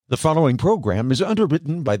The following program is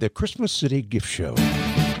underwritten by the Christmas City Gift Show.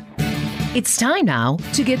 It's time now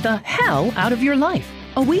to get the hell out of your life.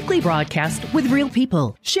 A weekly broadcast with real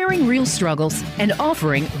people, sharing real struggles and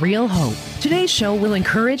offering real hope. Today's show will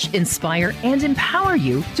encourage, inspire, and empower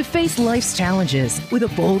you to face life's challenges with a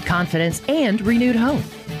bold confidence and renewed hope.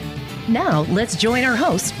 Now, let's join our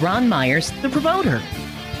host, Ron Myers, the promoter.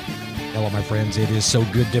 Hello, my friends. It is so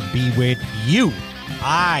good to be with you.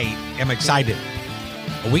 I am excited.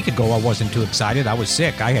 A week ago, I wasn't too excited. I was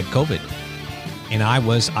sick. I had COVID, and I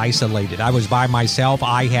was isolated. I was by myself.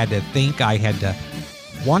 I had to think. I had to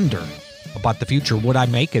wonder about the future. Would I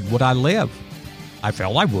make it? Would I live? I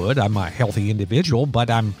felt I would. I'm a healthy individual,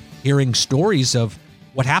 but I'm hearing stories of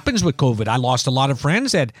what happens with COVID. I lost a lot of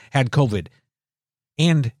friends that had COVID,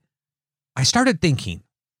 and I started thinking,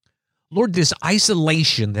 Lord, this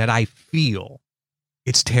isolation that I feel,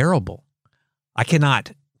 it's terrible. I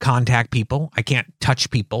cannot contact people. I can't touch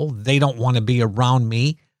people. They don't want to be around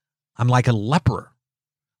me. I'm like a leper.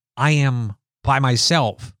 I am by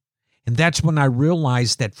myself. And that's when I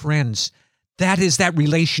realized that, friends, that is that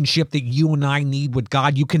relationship that you and I need with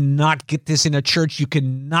God. You cannot get this in a church. You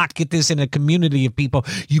cannot get this in a community of people.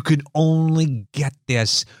 You can only get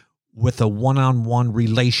this with a one-on-one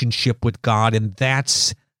relationship with God. And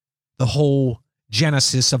that's the whole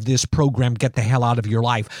genesis of this program, Get the Hell Out of Your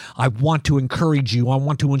Life. I want to encourage you. I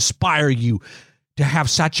want to inspire you to have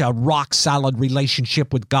such a rock-solid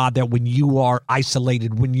relationship with God that when you are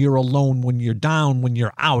isolated, when you're alone, when you're down, when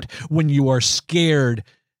you're out, when you are scared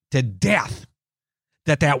to death,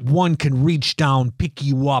 that one can reach down, pick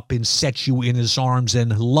you up, and set you in his arms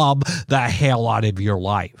and love the hell out of your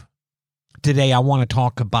life. Today, I want to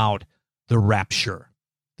talk about the rapture.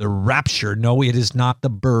 The rapture, no, it is not the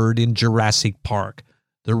bird in Jurassic Park.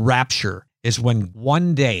 The rapture is when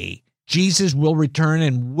one day Jesus will return,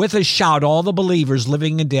 and with a shout, all the believers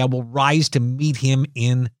living and dead will rise to meet him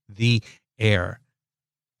in the air.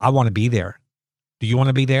 I want to be there. Do you want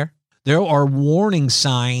to be there? There are warning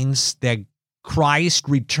signs that Christ's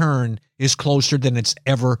return is closer than it's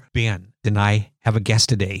ever been. And I have a guest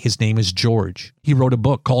today. His name is George. He wrote a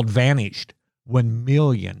book called Vanished: When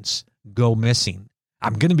Millions Go Missing.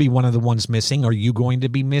 I'm going to be one of the ones missing. Are you going to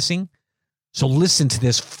be missing? So listen to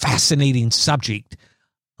this fascinating subject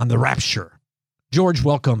on the rapture. George,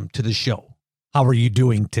 welcome to the show. How are you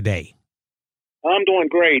doing today? I'm doing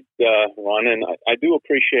great, Ron, and I do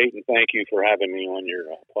appreciate and thank you for having me on your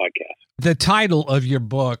podcast. The title of your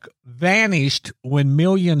book, Vanished: When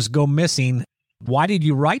Millions Go Missing. Why did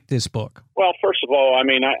you write this book? Well, first of all, I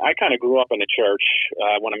mean, I kind of grew up in the church.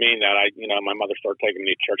 When I mean that, my mother started taking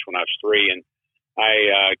me to church when I was 3, and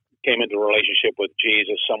I came into a relationship with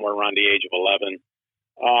Jesus somewhere around the age of 11.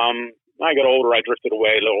 I got older, I drifted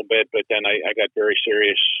away a little bit, but then I got very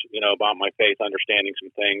serious, about my faith, understanding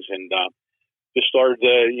some things, and just started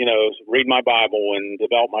to, read my Bible and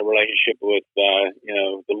develop my relationship with,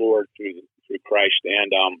 the Lord through Christ.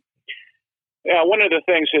 And one of the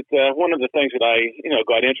things that I,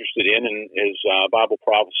 got interested in is Bible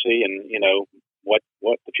prophecy and what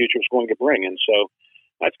the future is going to bring. And so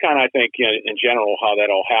that's kind of, I think, in general, how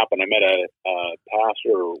that all happened. I met a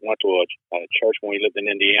pastor, went to a church when we lived in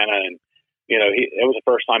Indiana, and it was the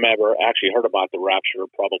first time I ever actually heard about the rapture.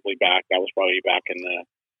 That was probably back in the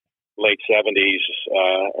late 70s,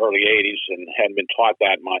 early 80s, and hadn't been taught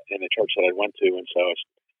that much in the church that I went to, and so I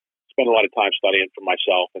spent a lot of time studying for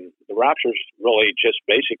myself. And the rapture is really just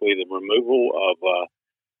basically the removal of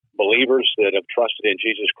believers that have trusted in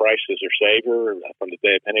Jesus Christ as their Savior from the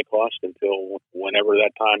day of Pentecost until whenever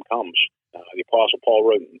that time comes. The Apostle Paul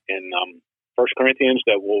wrote in 1 Corinthians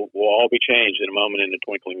that we'll all be changed in a moment, in the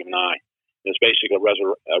twinkling of an eye. It's basically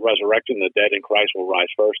a resurrection. The dead in Christ will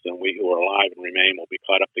rise first, and we who are alive and remain will be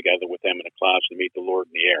caught up together with them in the clouds to meet the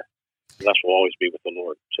Lord in the air. And thus we'll always be with the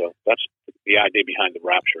Lord. So that's the idea behind the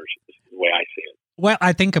rapture, is the way I see it. Well,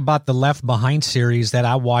 I think about the Left Behind series that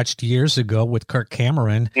I watched years ago with Kirk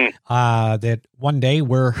Cameron, that one day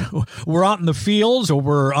we're out in the fields or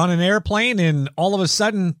we're on an airplane and all of a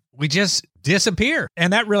sudden we just disappear.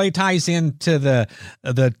 And that really ties into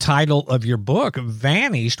the title of your book,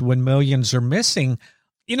 Vanished: When Millions Are Missing.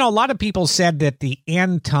 A lot of people said that the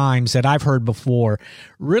end times that I've heard before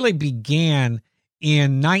really began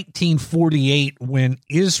in 1948 when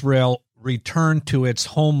Israel returned to its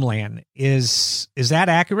homeland. Is that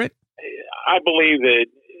accurate? I believe that,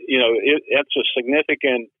 it's a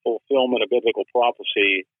significant fulfillment of biblical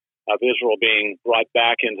prophecy of Israel being brought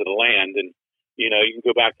back into the land. And, you can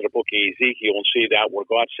go back to the book of Ezekiel and see that, where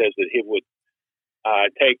God says that he would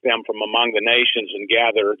take them from among the nations and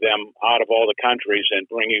gather them out of all the countries and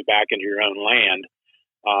bring you back into your own land.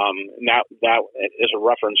 Now that is a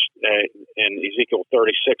reference in Ezekiel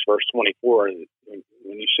 36, verse 24.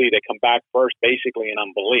 When you see they come back first, basically in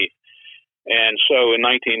unbelief. And so in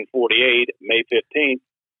 1948, May 15th,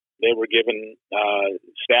 they were given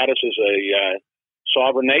status as a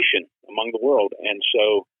sovereign nation among the world. And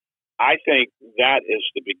so I think that is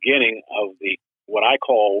the beginning of what I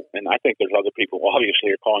call, and I think there's other people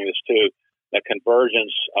obviously are calling this too, the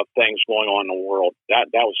convergence of things going on in the world. That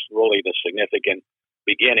was really the significant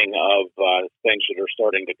beginning of things that are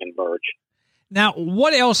starting to converge. Now,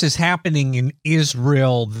 what else is happening in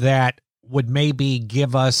Israel that would maybe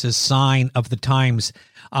give us a sign of the times,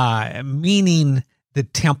 meaning the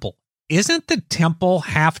temple? Isn't the temple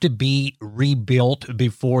have to be rebuilt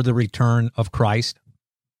before the return of Christ?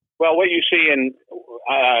 Well, what you see in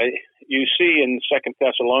 2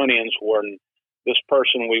 Thessalonians, when this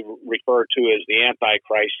person we refer to as the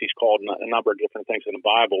Antichrist, he's called a number of different things in the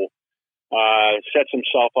Bible, sets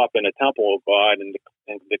himself up in a temple of God and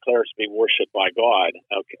declares to be worshipped by God,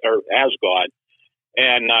 or as God.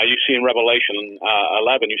 And you see in Revelation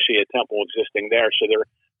 11, you see a temple existing there. So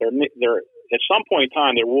there at some point in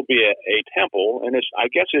time there will be a temple, and I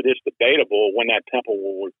guess it is debatable when that temple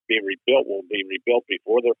will be rebuilt. Will be rebuilt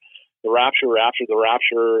before the rapture, after the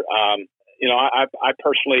rapture. I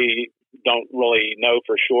personally don't really know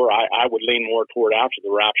for sure. I would lean more toward after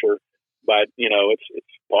the rapture. But, it's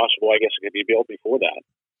possible, I guess, it could be built before that.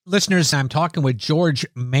 Listeners, I'm talking with George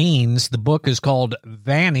Maines. The book is called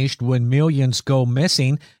Vanished When Millions Go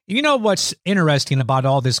Missing. You know what's interesting about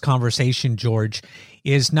all this conversation, George,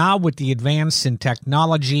 is now with the advance in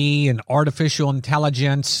technology and artificial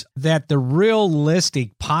intelligence, that the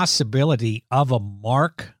realistic possibility of a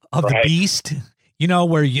mark of the beast,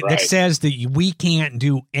 that says that we can't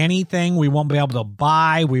do anything. We won't be able to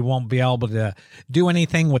buy. We won't be able to do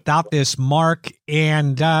anything without this mark.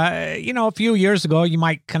 And, a few years ago, you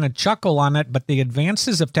might kind of chuckle on it, but the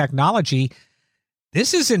advances of technology,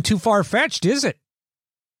 this isn't too far-fetched, is it?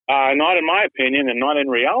 Not in my opinion, and not in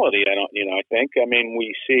reality. I think. I mean,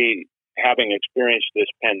 we see, having experienced this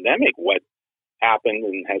pandemic, what happened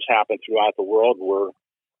and has happened throughout the world, where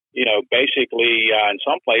basically, in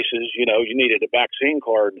some places, you needed a vaccine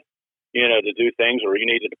card, to do things, or you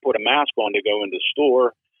needed to put a mask on to go into the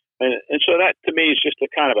store. And so that, to me, is just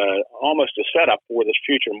a kind of almost a setup for this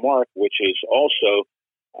future mark, which is also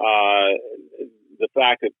the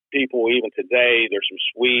fact that people, even today, there's some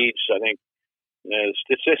Swedes, I think the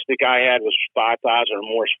statistic I had was 5,000 or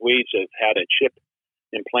more Swedes have had a chip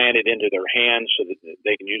implanted into their hands so that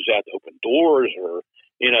they can use that to open doors or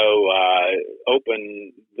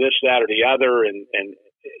open this, that, or the other, and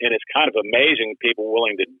it's kind of amazing people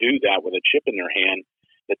willing to do that with a chip in their hand.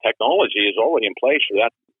 The technology is already in place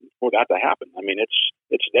for that to happen. I mean,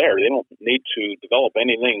 it's there. They don't need to develop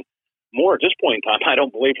anything more at this point in time, I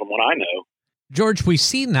don't believe, from what I know. George, we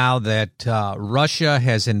see now that Russia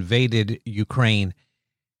has invaded Ukraine.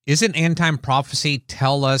 Isn't end-time prophecy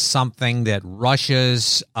tell us something that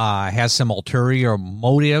Russia's has some ulterior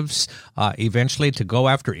motives eventually to go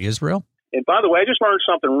after Israel? And by the way, I just learned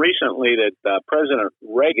something recently that President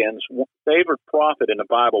Reagan's favorite prophet in the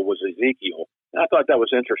Bible was Ezekiel. And I thought that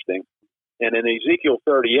was interesting. And in Ezekiel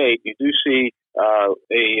 38, you do see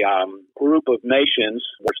a group of nations,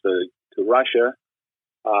 to Russia.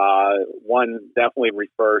 One definitely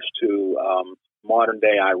refers to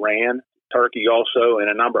modern-day Iran. Turkey also, and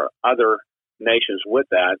a number of other nations with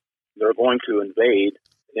that. They're going to invade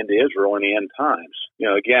into Israel in the end times.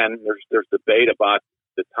 Again, there's debate about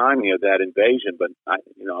the timing of that invasion, but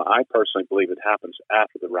I personally believe it happens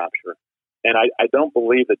after the rapture. And I don't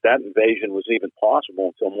believe that invasion was even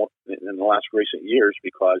possible until more in the last recent years,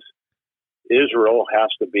 because Israel has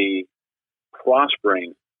to be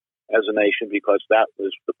prospering as a nation, because that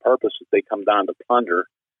was the purpose, that they come down to plunder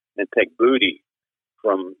and take booty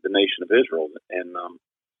from the nation of Israel. And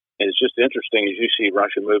it's just interesting as you see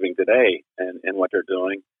Russia moving today and what they're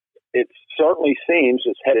doing. It certainly seems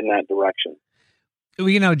it's headed in that direction.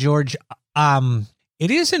 George, it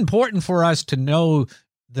is important for us to know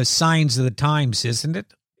the signs of the times, isn't it?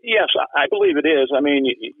 Yes, I believe it is. I mean,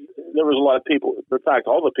 there was a lot of people, in fact,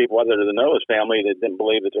 all the people other than the Noah's family, that didn't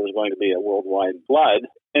believe that there was going to be a worldwide flood.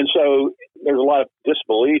 And so there's a lot of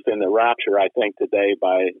disbelief in the rapture, I think, today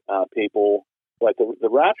by people. But the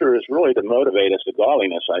rapture is really to motivate us to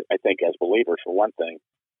godliness, I think, as believers, for one thing.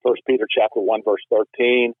 1 Peter chapter 1, verse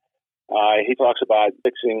 13, he talks about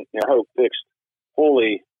fixing your hope fixed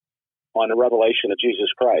fully on the revelation of Jesus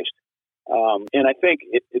Christ. And I think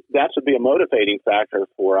that should be a motivating factor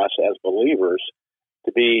for us as believers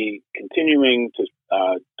to be continuing to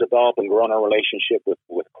develop and grow in our relationship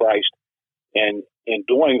with Christ, And in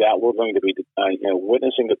doing that, we're going to be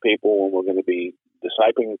witnessing to people, and we're going to be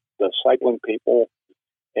discipling people.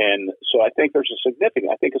 And so I think there's I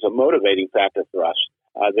think it's a motivating factor for us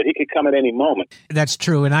that he could come at any moment. That's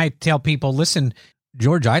true. And I tell people, listen,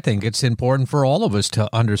 George, I think it's important for all of us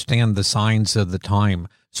to understand the signs of the time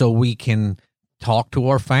so we can talk to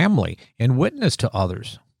our family and witness to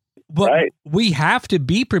others. But right. We have to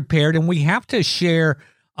be prepared, and we have to share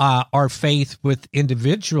our faith with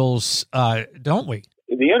individuals, don't we?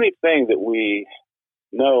 The only thing that we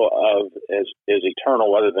know of as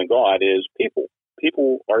eternal other than God is people.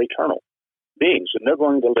 People are eternal beings, and they're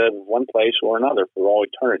going to live one place or another for all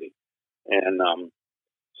eternity. And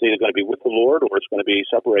it's either going to be with the Lord or it's going to be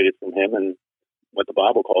separated from him in what the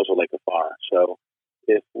Bible calls a lake of fire. So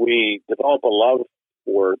if we develop a love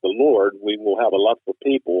for the Lord, we will have a love for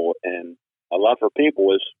people, and a love for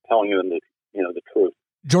people is telling them the truth.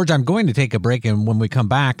 George, I'm going to take a break, and when we come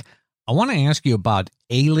back, I want to ask you about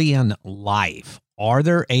alien life. Are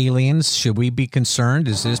there aliens? Should we be concerned?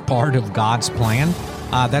 Is this part of God's plan?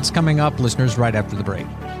 That's coming up, listeners, right after the break.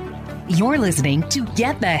 You're listening to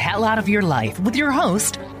Get the Hell Out of Your Life with your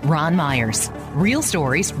host, Ron Myers. Real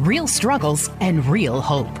stories, real struggles, and real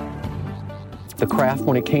hope. The craft,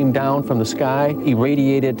 when it came down from the sky,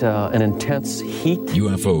 irradiated an intense heat.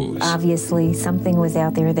 UFOs. Obviously, something was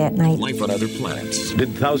out there that night. Life on other planets. Did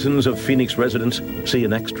thousands of Phoenix residents see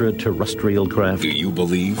an extraterrestrial craft? Do you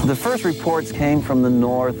believe? The first reports came from the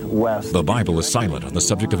northwest. The Bible is silent on the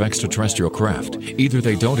subject of extraterrestrial craft. Either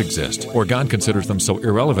they don't exist, or God considers them so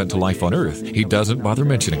irrelevant to life on Earth, he doesn't bother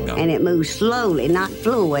mentioning them. And it moved slowly, not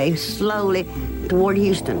flew away, slowly toward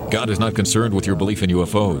Houston. God is not concerned with your belief in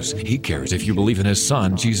UFOs. He cares if you believe in his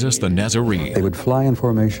son, Jesus the Nazarene. They would fly in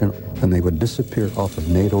formation, and they would disappear off of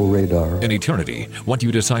NATO radar. In eternity, what you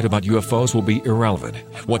decide about UFOs will be irrelevant.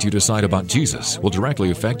 What you decide about Jesus will directly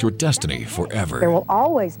affect your destiny forever. There will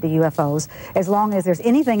always be UFOs as long as there's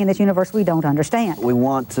anything in this universe we don't understand. We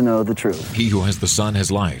want to know the truth. He who has the Son has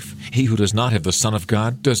life. He who does not have the Son of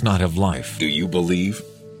God does not have life. Do you believe?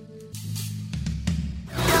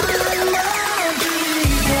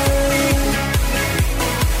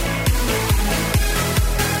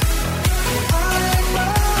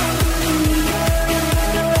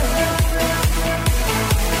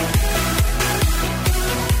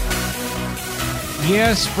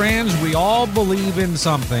 Yes, friends, we all believe in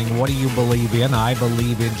something. What do you believe in? I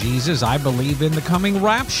believe in Jesus. I believe in the coming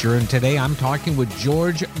rapture. And today I'm talking with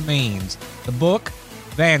George Maines. The book,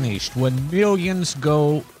 Vanished, When Millions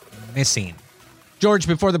Go Missing. George,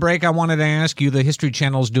 before the break, I wanted to ask you, the History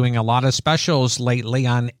Channel's doing a lot of specials lately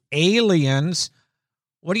on aliens.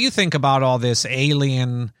 What do you think about all this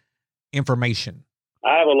alien information?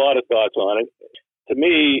 I have a lot of thoughts on it. To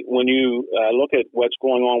me, when you look at what's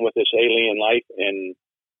going on with this alien life and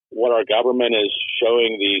what our government is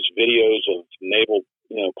showing these videos of naval,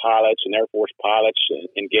 pilots and Air Force pilots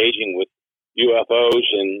engaging with UFOs,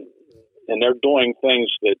 and they're doing things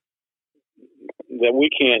that we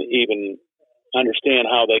can't even understand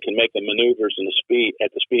how they can make the maneuvers and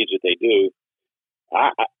at the speeds that they do.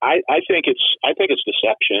 I think it's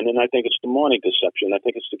deception, and I think it's demonic deception. I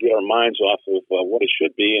think it's to get our minds off of what it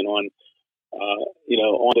should be and onto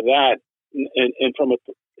that. And from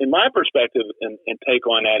in my perspective and take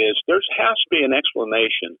on that is there has to be an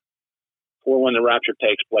explanation for when the rapture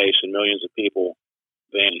takes place and millions of people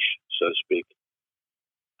vanish, so to speak.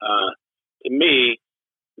 To me,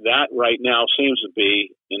 that right now seems to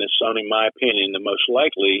be, and it's only my opinion, the most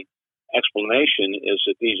likely explanation is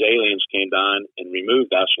that these aliens came down and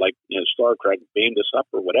removed us, like Star Trek beamed us up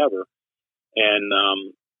or whatever, and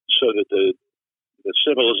so that the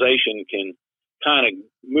civilization can kind of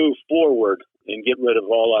move forward and get rid of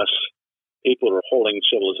all us people who are holding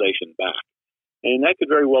civilization back. And that could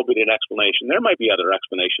very well be an explanation. There might be other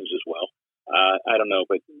explanations as well. I don't know,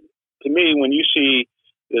 but to me, when you see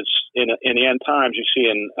this in the end times, you see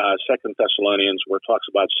in 2 Thessalonians where it talks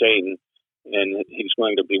about Satan and he's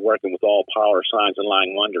going to be working with all power, signs, and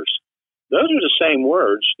lying wonders. Those are the same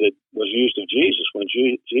words that was used of Jesus when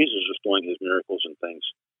Jesus was doing his miracles and things.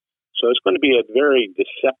 So it's going to be a very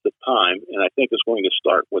deceptive time, and I think it's going to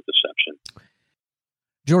start with deception.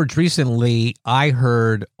 George, recently I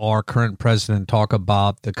heard our current president talk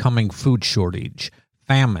about the coming food shortage,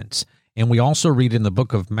 famines, and we also read in the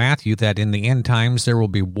book of Matthew that in the end times there will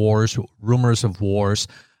be wars, rumors of wars,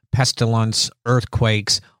 pestilence,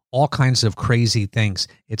 earthquakes, all kinds of crazy things.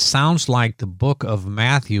 It sounds like the book of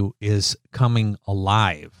Matthew is coming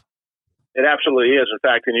alive. It absolutely is. In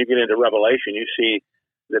fact, when you get into Revelation, you see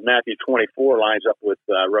that Matthew 24 lines up with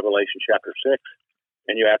Revelation chapter 6.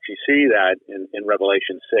 And you actually see that in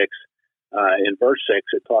Revelation 6, in verse 6,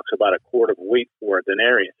 it talks about a quart of wheat for a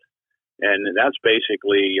denarius. And that's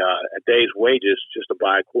basically a day's wages just to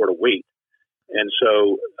buy a quart of wheat. And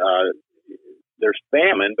so there's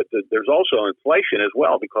famine, but there's also inflation as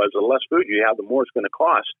well, because the less food you have, the more it's going to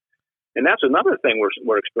cost. And that's another thing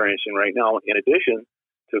we're experiencing right now, in addition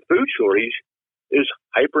to food shortage, is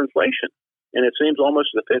hyperinflation. And it seems almost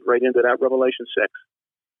to fit right into that Revelation 6.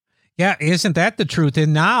 Yeah, isn't that the truth?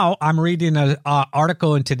 And now I'm reading an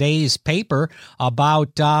article in today's paper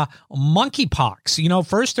about monkeypox. You know,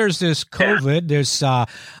 first there's this COVID, this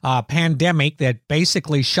pandemic that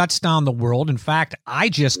basically shuts down the world. In fact, I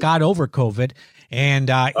just got over COVID. And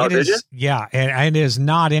it is, yeah, and it is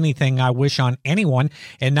not anything I wish on anyone.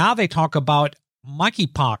 And now they talk about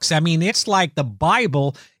monkeypox. I mean, it's like the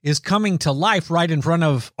Bible is coming to life right in front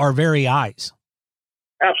of our very eyes.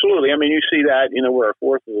 Absolutely. I mean, you see that, you know, where a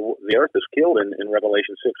fourth of the earth is killed in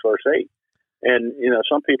Revelation 6, verse 8. And, you know,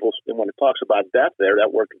 some people, when it talks about death there,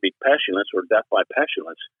 that word could be pestilence or death by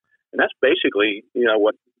pestilence. And that's basically, you know,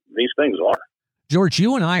 what these things are. George,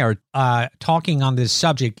 you and I are talking on this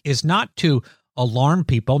subject is not to alarm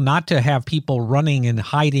people, not to have people running and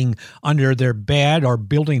hiding under their bed or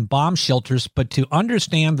building bomb shelters, but to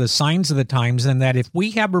understand the signs of the times, and that if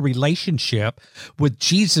we have a relationship with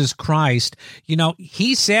Jesus Christ, you know,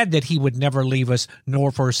 he said that he would never leave us nor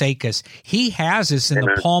forsake us. He has us in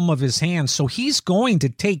the palm of his hand, so he's going to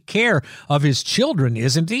take care of his children,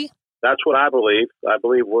 isn't he? That's what I believe. I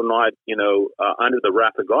believe we're not, you know, under the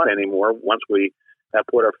wrath of God anymore once we have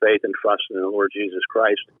put our faith and trust in the Lord Jesus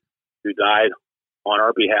Christ, who died on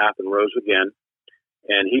our behalf and rose again.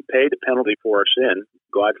 And he paid the penalty for our sin,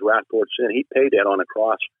 God's wrath towards sin. He paid that on the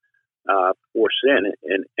cross for sin.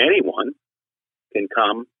 And anyone can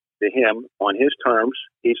come to him on his terms.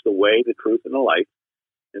 He's the way, the truth, and the life.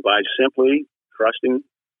 And by simply trusting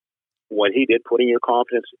what he did, putting your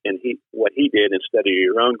confidence in what he did instead of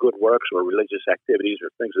your own good works or religious activities or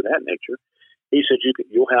things of that nature, he said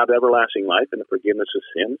you'll have everlasting life and the forgiveness of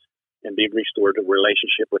sins and be restored to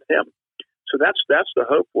relationship with him. So that's the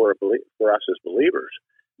hope for us as believers.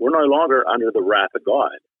 We're no longer under the wrath of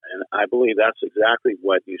God. And I believe that's exactly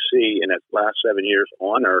what you see in its last 7 years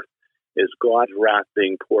on earth, is God's wrath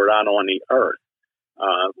being poured out on the earth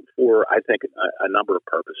for, I think, a number of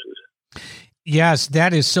purposes. Yes,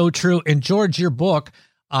 that is so true. And George, your book,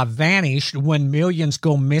 Vanished, When Millions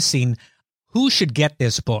Go Missing, who should get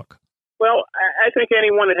this book? Well, I think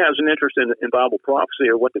anyone that has an interest in Bible prophecy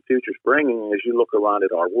or what the future's bringing, as you look around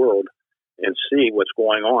at our world and see what's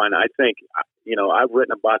going on, I think, you know, I've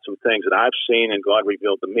written about some things that I've seen and God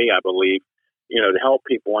revealed to me, I believe, you know, to help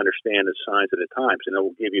people understand the signs of the times, and it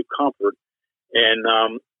will give you comfort. And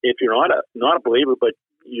if you're not a believer, but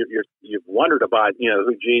you've wondered about, you know,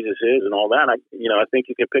 who Jesus is and all that, I think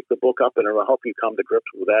you can pick the book up and it'll help you come to grips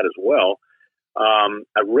with that as well.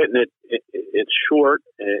 I've written it. It's short.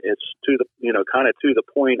 It's to the, you know, kind of to the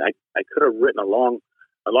point. I could have written a lot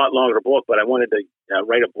longer book, but I wanted to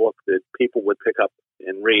write a book that people would pick up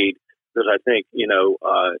and read, because I think, you know,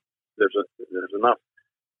 there's enough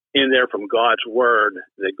in there from God's word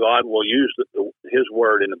that God will use his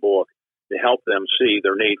word in the book to help them see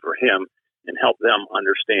their need for him and help them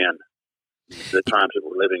understand the times that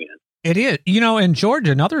we're living in. It is. You know, and George,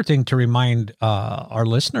 another thing to remind our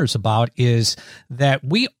listeners about is that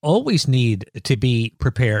we always need to be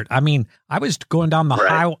prepared. I mean, I was going down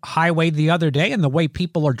the highway the other day, and the way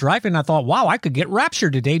people are driving, I thought, wow, I could get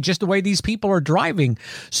raptured today just the way these people are driving.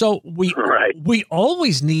 So we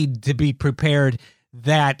always need to be prepared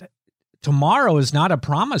that tomorrow is not a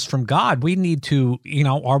promise from God. We need to, you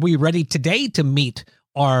know, are we ready today to meet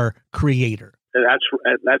our Creator?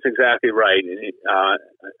 That's exactly right.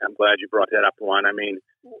 I'm glad you brought that up, Juan. I mean,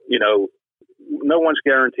 you know, no one's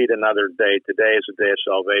guaranteed another day. Today is a day of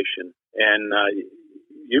salvation, and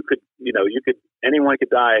anyone could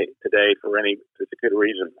die today for any particular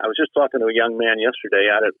reason. I was just talking to a young man yesterday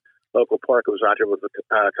out at local park. I was out there with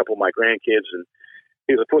a couple of my grandkids, and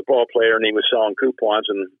he was a football player, and he was selling coupons,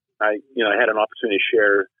 and I had an opportunity to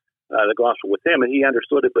share the gospel with him, and he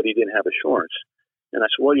understood it, but he didn't have assurance. And I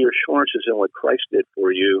said, well, your assurance is in what Christ did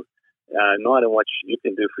for you, not in what you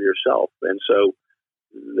can do for yourself. And so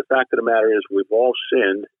the fact of the matter is we've all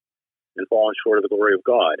sinned and fallen short of the glory of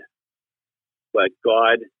God. But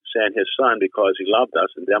God sent his son because he loved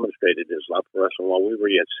us and demonstrated his love for us. And while we were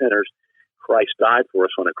yet sinners, Christ died for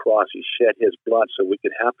us on a cross. He shed his blood so we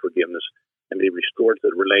could have forgiveness and be restored to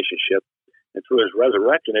the relationship. And through his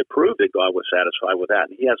resurrection, it proved that God was satisfied with that.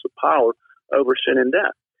 And he has the power over sin and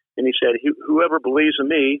death. And he said, whoever believes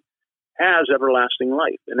in me has everlasting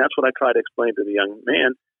life. And that's what I tried to explain to the young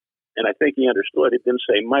man. And I think he understood. It didn't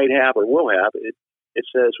say might have or will have. It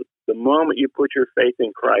says the moment you put your faith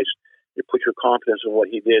in Christ, you put your confidence in what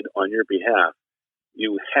he did on your behalf,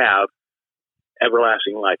 you have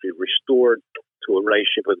everlasting life. You're restored to a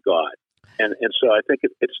relationship with God. And so I think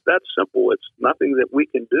it's that simple. It's nothing that we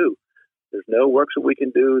can do. There's no works that we can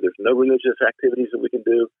do. There's no religious activities that we can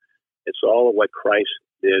do. It's all what Christ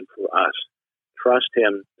did for us. Trust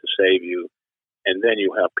him to save you, and then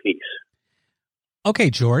you have peace. Okay,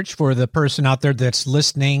 George, for the person out there that's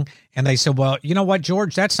listening and they say, well, you know what,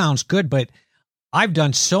 George, that sounds good, but I've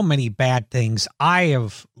done so many bad things. I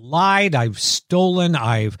have lied. I've stolen.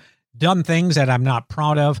 I've done things that I'm not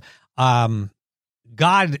proud of.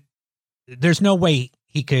 God, there's no way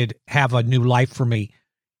he could have a new life for me.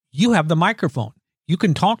 You have the microphone. You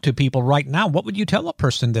can talk to people right now. What would you tell a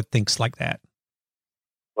person that thinks like that?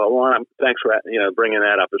 Well, Ron, thanks for bringing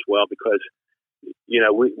that up as well, because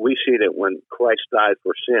we see that when Christ died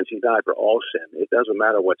for sins, he died for all sin. It doesn't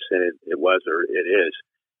matter what sin it was or it is.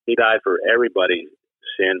 He died for everybody's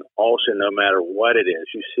sin, all sin, no matter what it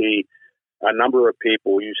is. You see a number of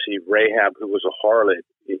people. You see Rahab, who was a harlot,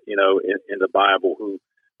 in the Bible, who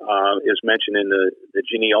is mentioned in the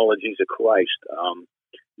genealogies of Christ.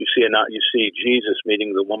 You see Jesus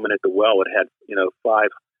meeting the woman at the well that had 5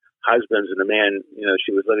 husbands, and the man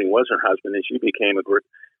she was living was her husband, and she became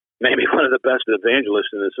maybe one of the best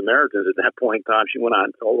evangelists in the Samaritans at that point in time. She went out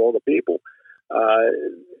and told all the people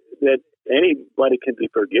that anybody can be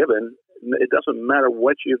forgiven. It doesn't matter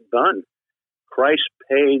what you've done. Christ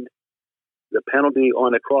paid the penalty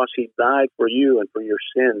on the cross. He died for you and for your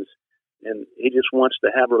sins, and he just wants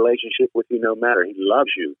to have a relationship with you no matter. He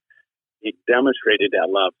loves you. He demonstrated that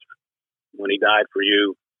love when he died for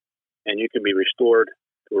you, and you can be restored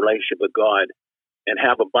to a relationship with God and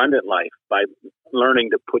have abundant life by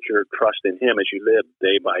learning to put your trust in him as you live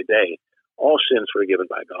day by day. All sins forgiven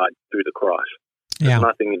by God through the cross. Yeah. There's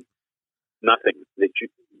nothing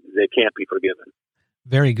that can't be forgiven.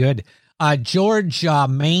 Very good. George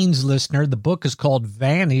Main's listener, the book is called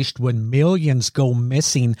Vanished When Millions Go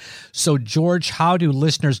Missing. So, George, how do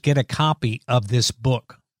listeners get a copy of this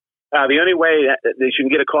book? The only way that they can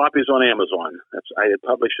get a copy is on Amazon. I had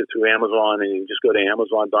published it through Amazon, and you just go to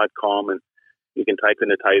Amazon.com and you can type in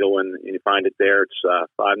the title and you find it there. It's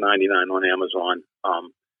 $5.99 on Amazon,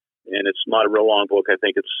 and it's not a real long book. I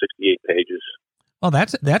think it's 68 pages. Well,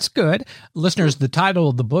 that's good. Listeners, the title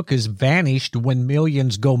of the book is Vanished When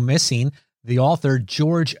Millions Go Missing. The author,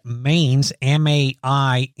 George Mains, M-A-I-N-S.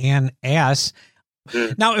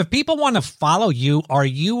 Now, if people want to follow you, are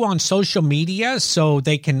you on social media so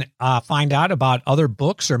they can find out about other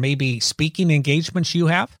books or maybe speaking engagements you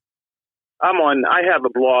have? I have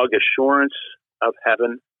a blog,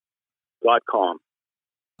 assuranceofheaven.com.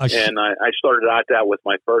 And I started out that with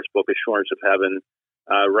my first book, Assurance of Heaven,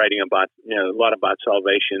 writing about, a lot about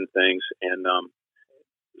salvation things. And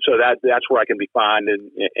so that's where I can be found.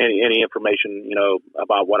 And any information,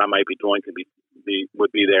 about what I might be doing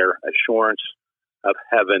would be there,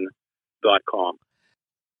 assuranceofheaven.com.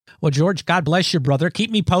 Well, George, God bless you, brother.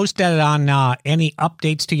 Keep me posted on any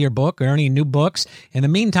updates to your book or any new books. In the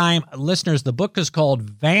meantime, listeners, the book is called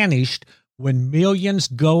Vanished When Millions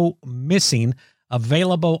Go Missing,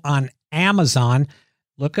 available on Amazon.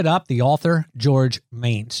 Look it up, the author, George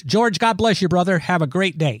Mains. George, God bless you, brother. Have a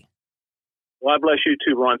great day. Well, God bless you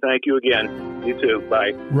too, Ron. Thank you again. You too.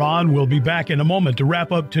 Bye. Ron will be back in a moment to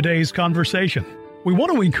wrap up today's conversation. We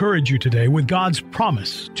want to encourage you today with God's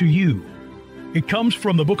promise to you. It comes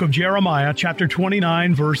from the book of Jeremiah, chapter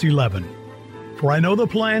 29, verse 11. For I know the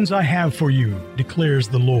plans I have for you, declares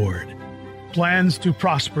the Lord. Plans to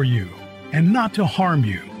prosper you and not to harm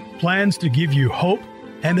you. Plans to give you hope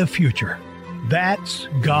and a future. That's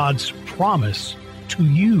God's promise to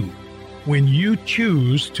you when you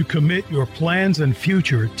choose to commit your plans and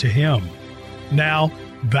future to Him. Now,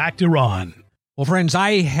 back to Ron. Well, friends,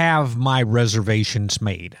 I have my reservations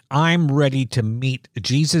made. I'm ready to meet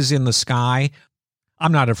Jesus in the sky.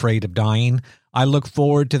 I'm not afraid of dying. I look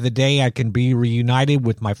forward to the day I can be reunited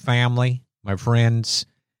with my family, my friends.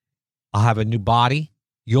 I'll have a new body.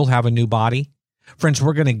 You'll have a new body. Friends,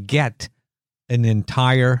 we're going to get an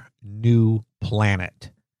entire new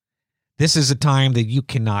planet. This is a time that you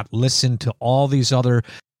cannot listen to all these other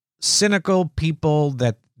cynical people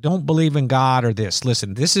that don't believe in God or this.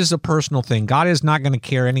 Listen, this is a personal thing. God is not going to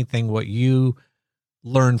care anything what you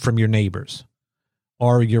learn from your neighbors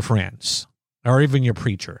or your friends or even your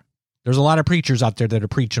preacher. There's a lot of preachers out there that are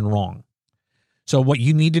preaching wrong. So what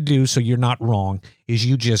you need to do so you're not wrong is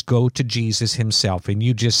you just go to Jesus himself and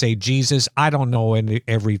you just say, Jesus, I don't know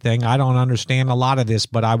everything. I don't understand a lot of this,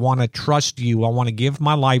 but I want to trust you. I want to give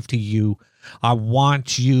my life to you. I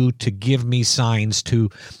want you to give me signs to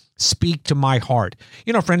speak to my heart.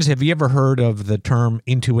 You know, friends, have you ever heard of the term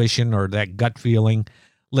intuition or that gut feeling?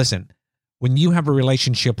 Listen, when you have a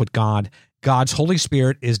relationship with God, God's Holy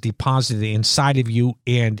Spirit is deposited inside of you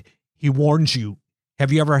and he warns you.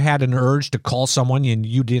 Have you ever had an urge to call someone and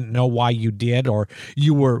you didn't know why you did, or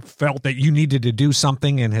you felt that you needed to do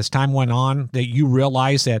something, and as time went on that you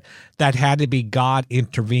realized that had to be God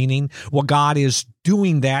intervening? Well, God is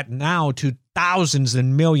doing that now to thousands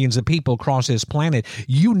and millions of people across this planet.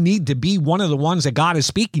 You need to be one of the ones that God is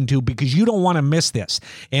speaking to, because you don't want to miss this.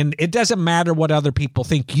 And it doesn't matter what other people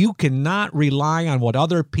think. You cannot rely on what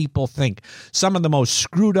other people think. Some of the most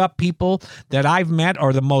screwed up people that I've met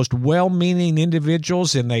are the most well-meaning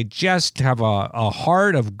individuals, and they just have a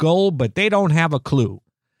heart of gold, but they don't have a clue.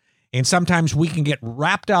 And sometimes we can get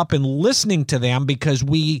wrapped up in listening to them because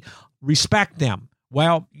we respect them.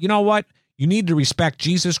 Well, you know what? You need to respect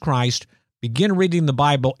Jesus Christ. Begin reading the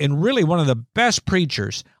Bible, and really one of the best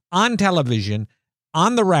preachers on television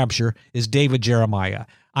on the rapture is David Jeremiah.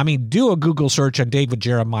 I mean, do a Google search on David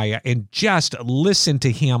Jeremiah and just listen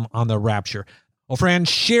to him on the rapture. Well, friends,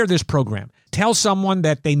 share this program. Tell someone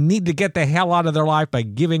that they need to get the hell out of their life by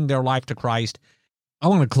giving their life to Christ. I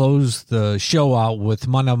want to close the show out with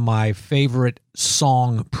one of my favorite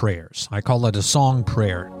song prayers. I call it a song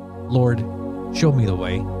prayer. Lord, show me the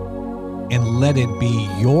way. And let it be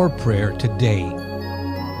your prayer today.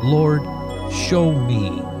 Lord, show me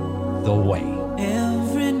the way.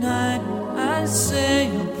 Every night I say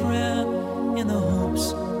a prayer in the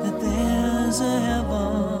hopes that there's a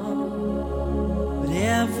heaven. But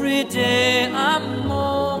every day I'm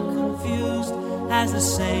more confused as the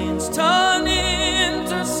saints turn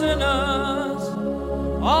into sinners.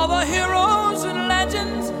 All the heroes and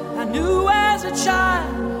legends I knew as a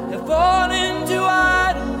child have fallen into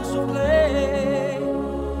idols of clay,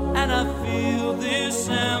 and I feel this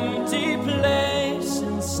empty place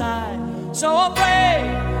inside, so afraid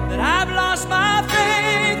that I've lost my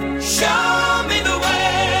faith. Show me the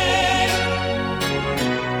way,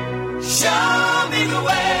 show me the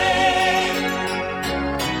way,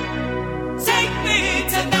 take me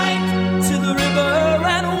tonight to the river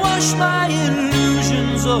and wash my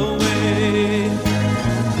illusions away.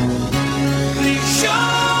 Please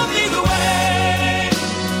show me the way.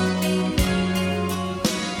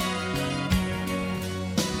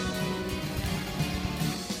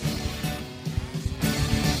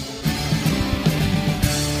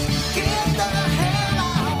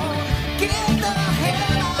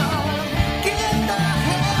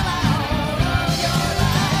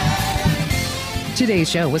 Today's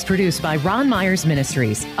show was produced by Ron Myers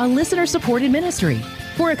Ministries, a listener-supported ministry.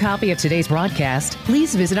 For a copy of today's broadcast,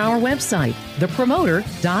 please visit our website,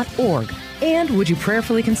 thepromoter.org. And would you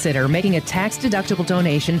prayerfully consider making a tax-deductible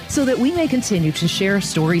donation so that we may continue to share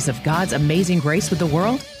stories of God's amazing grace with the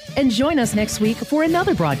world? And join us next week for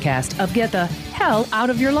another broadcast of Get the Hell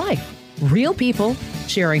Out of Your Life. Real people,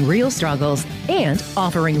 sharing real struggles, and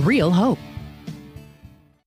offering real hope.